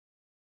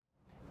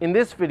In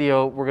this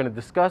video, we're going to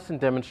discuss and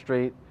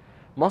demonstrate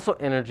muscle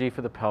energy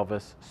for the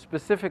pelvis,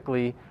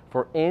 specifically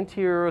for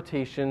anterior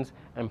rotations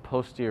and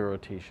posterior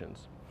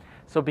rotations.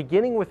 So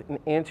beginning with an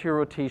anterior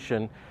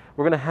rotation,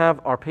 we're going to have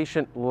our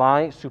patient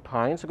lie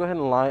supine. So go ahead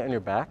and lie on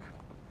your back.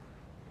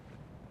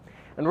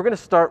 And we're going to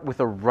start with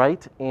a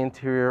right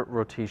anterior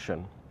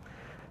rotation.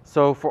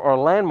 So for our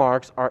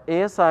landmarks, our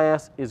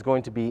ASIS is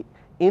going to be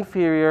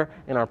inferior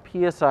and our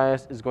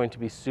PSIS is going to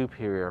be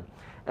superior.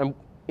 And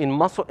in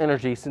muscle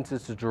energy, since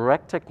it's a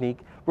direct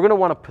technique, we're going to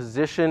want to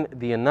position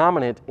the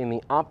innominate in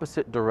the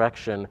opposite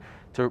direction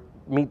to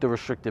meet the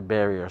restricted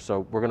barrier.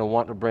 So we're going to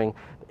want to bring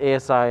the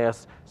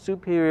ASIS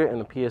superior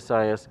and the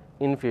PSIS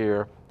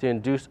inferior to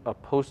induce a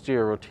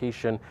posterior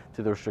rotation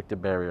to the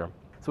restricted barrier.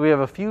 So we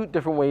have a few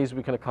different ways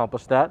we can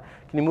accomplish that.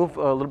 Can you move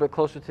a little bit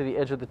closer to the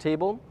edge of the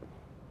table?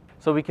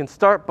 So we can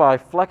start by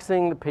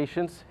flexing the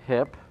patient's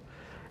hip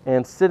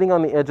and sitting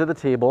on the edge of the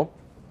table.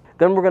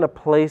 Then we're going to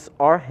place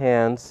our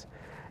hands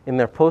in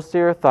their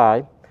posterior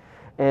thigh,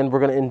 and we're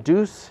going to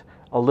induce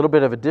a little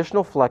bit of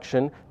additional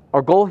flexion.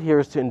 Our goal here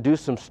is to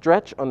induce some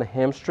stretch on the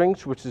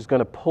hamstrings, which is going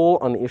to pull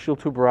on the ischial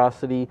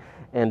tuberosity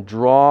and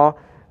draw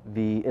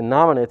the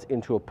innominate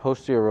into a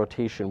posterior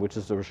rotation, which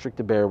is the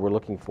restricted barrier we're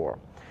looking for.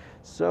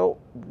 So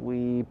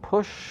we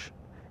push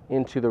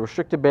into the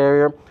restricted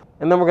barrier,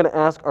 and then we're going to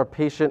ask our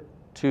patient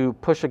to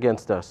push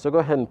against us. So go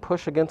ahead and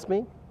push against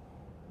me.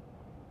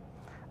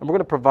 And we're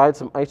going to provide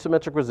some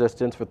isometric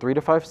resistance for 3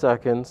 to 5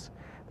 seconds.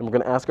 Then we're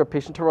going to ask our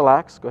patient to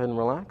relax. Go ahead and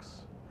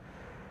relax.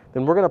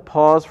 Then we're going to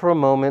pause for a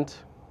moment,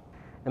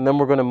 and then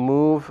we're going to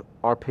move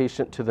our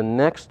patient to the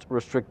next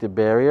restricted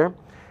barrier.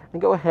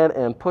 And go ahead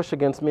and push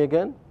against me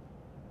again.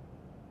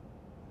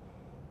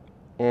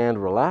 And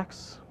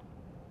relax.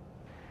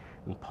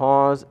 And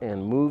pause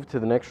and move to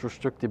the next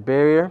restricted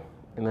barrier.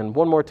 And then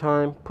one more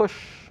time, push.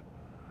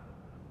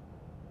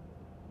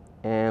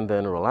 And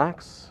then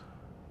relax.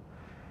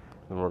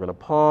 And we're going to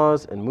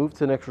pause and move to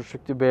the next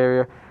restricted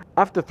barrier.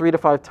 After 3 to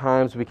 5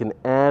 times, we can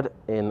add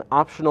an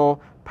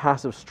optional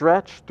passive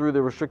stretch through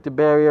the restricted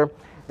barrier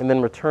and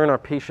then return our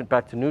patient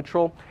back to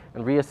neutral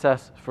and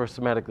reassess for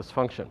somatic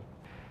dysfunction.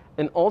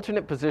 An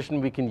alternate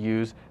position we can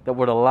use that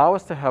would allow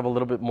us to have a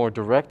little bit more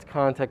direct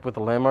contact with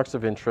the landmarks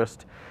of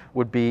interest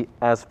would be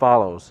as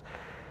follows.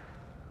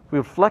 We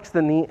would flex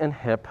the knee and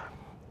hip,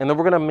 and then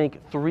we're going to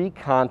make 3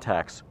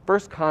 contacts.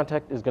 First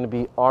contact is going to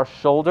be our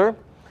shoulder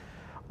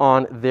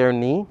on their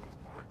knee.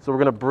 So we're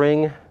going to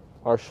bring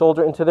our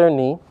shoulder into their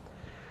knee.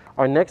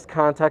 Our next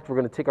contact, we're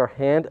going to take our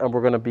hand and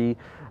we're going to be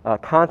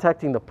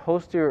contacting the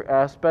posterior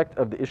aspect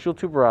of the ischial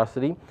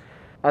tuberosity.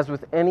 As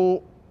with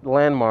any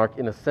landmark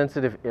in a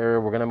sensitive area,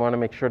 we're going to want to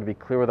make sure to be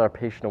clear with our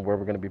patient of where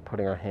we're going to be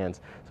putting our hands.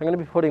 So I'm going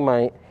to be putting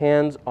my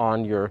hands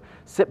on your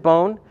sit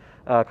bone,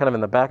 kind of in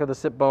the back of the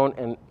sit bone,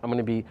 and I'm going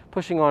to be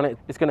pushing on it.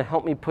 It's going to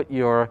help me put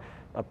your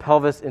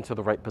pelvis into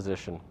the right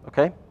position.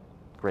 Okay?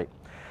 Great.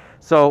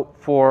 So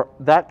for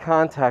that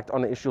contact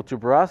on the ischial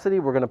tuberosity,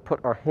 we're going to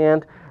put our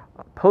hand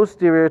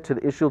posterior to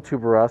the ischial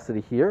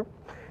tuberosity here.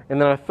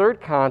 And then our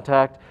third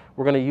contact,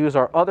 we're going to use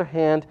our other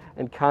hand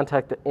and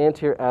contact the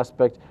anterior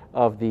aspect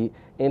of the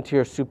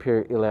anterior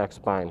superior iliac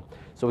spine.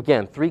 So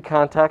again, 3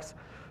 contacts,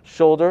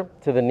 shoulder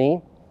to the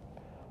knee,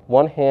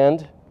 one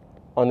hand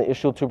on the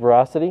ischial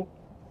tuberosity,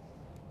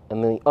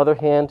 and then the other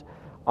hand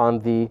on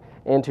the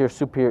anterior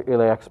superior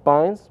iliac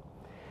spines.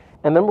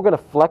 And then we're going to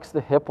flex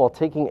the hip while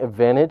taking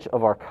advantage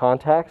of our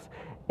contacts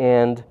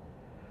and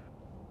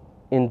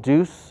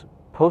induce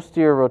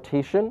posterior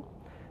rotation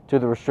to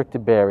the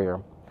restricted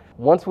barrier.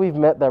 Once we've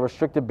met that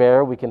restricted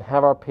barrier, we can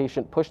have our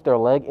patient push their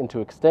leg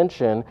into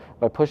extension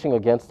by pushing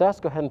against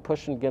us. Go ahead and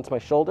push against my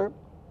shoulder.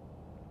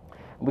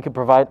 We can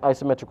provide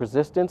isometric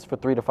resistance for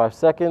 3 to 5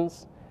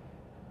 seconds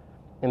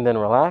and then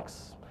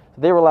relax.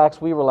 So they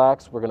relax, we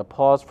relax. We're going to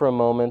pause for a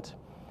moment,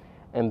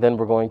 and then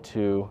we're going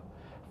to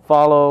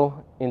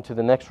follow into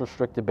the next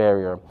restricted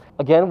barrier.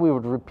 Again, we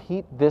would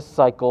repeat this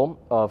cycle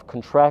of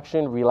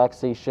contraction,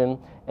 relaxation,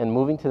 and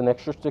moving to the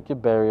next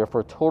restricted barrier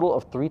for a total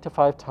of 3 to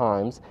 5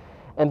 times.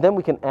 And then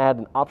we can add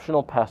an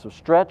optional passive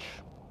stretch,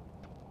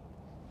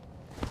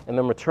 and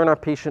then return our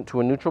patient to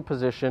a neutral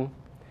position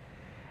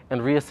and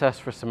reassess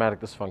for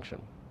somatic dysfunction.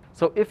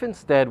 So if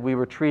instead we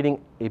were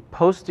treating a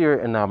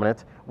posterior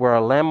innominate where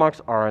our landmarks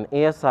are an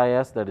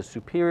ASIS that is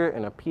superior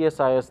and a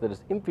PSIS that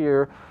is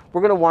inferior,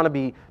 we're going to want to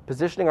be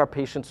positioning our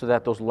patient so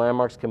that those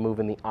landmarks can move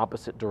in the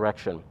opposite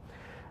direction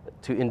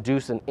to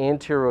induce an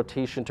anterior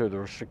rotation to the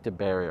restricted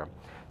barrier.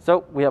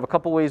 So we have a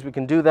couple ways we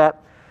can do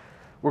that.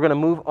 We're going to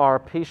move our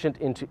patient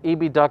into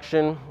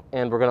abduction,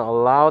 and we're going to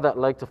allow that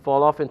leg to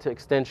fall off into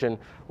extension.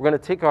 We're going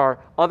to take our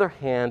other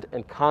hand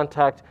and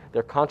contact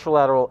their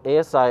contralateral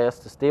ASIS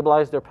to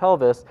stabilize their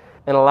pelvis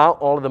and allow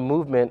all of the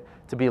movement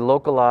to be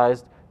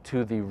localized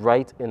to the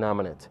right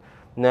innominate.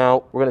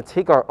 Now, we're going to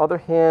take our other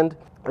hand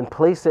and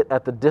place it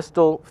at the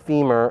distal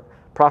femur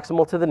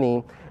proximal to the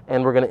knee,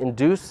 and we're going to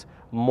induce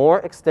more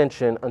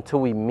extension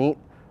until we meet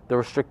the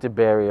restricted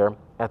barrier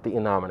at the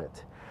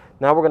innominate.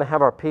 Now we're going to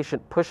have our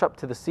patient push up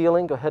to the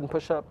ceiling. Go ahead and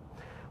push up,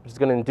 which is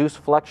going to induce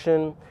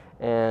flexion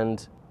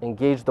and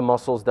engage the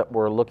muscles that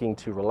we're looking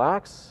to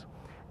relax,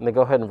 and then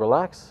go ahead and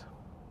relax.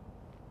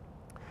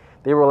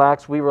 They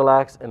relax, we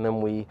relax, and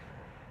then we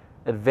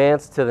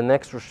advance to the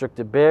next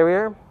restricted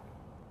barrier.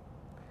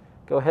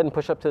 Go ahead and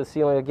push up to the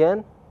ceiling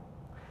again.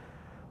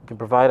 We can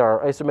provide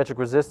our isometric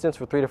resistance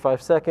for 3 to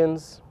 5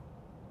 seconds,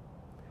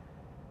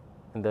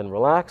 and then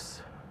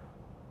relax.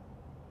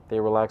 They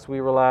relax, we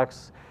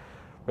relax.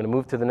 We're going to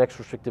move to the next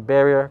restricted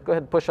barrier. Go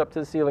ahead and push up to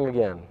the ceiling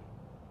again.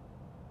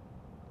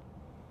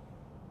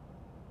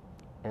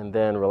 And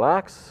then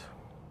relax.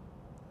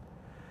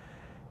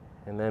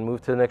 And then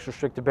move to the next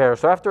restricted barrier.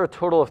 So after a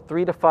total of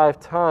 3 to 5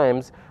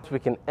 times, we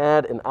can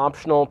add an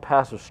optional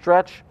passive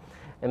stretch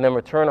and then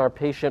return our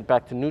patient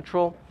back to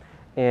neutral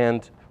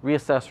and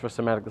reassess for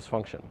somatic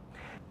dysfunction.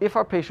 If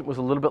our patient was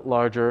a little bit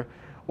larger,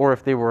 or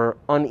if they were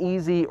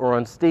uneasy or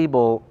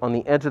unstable on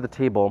the edge of the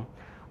table,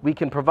 we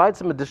can provide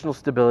some additional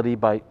stability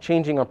by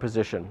changing our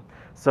position.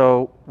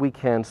 So we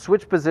can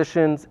switch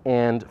positions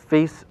and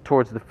face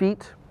towards the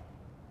feet.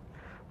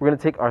 We're going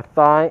to take our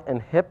thigh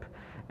and hip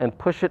and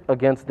push it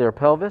against their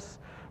pelvis.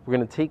 We're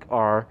going to take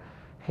our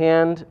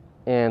hand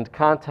and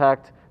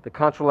contact the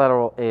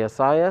contralateral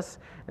ASIS,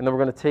 and then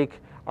we're going to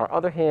take our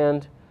other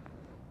hand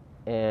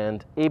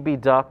and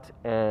abduct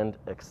and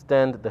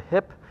extend the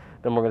hip.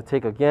 Then we're going to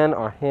take again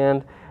our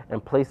hand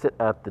and place it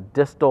at the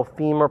distal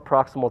femur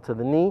proximal to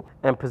the knee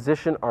and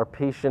position our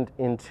patient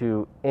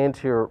into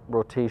anterior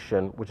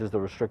rotation, which is the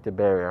restricted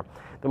barrier.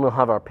 Then we'll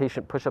have our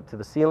patient push up to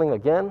the ceiling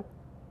again,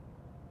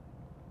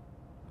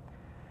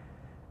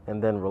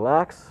 and then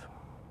relax.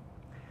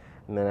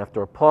 And then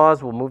after a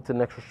pause, we'll move to the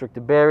next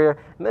restricted barrier,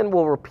 and then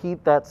we'll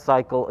repeat that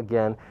cycle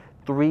again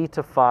 3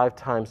 to 5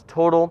 times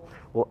total.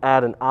 We'll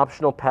add an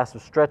optional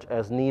passive stretch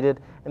as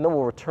needed, and then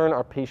we'll return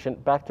our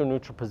patient back to a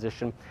neutral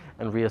position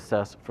and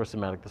reassess for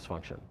somatic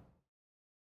dysfunction.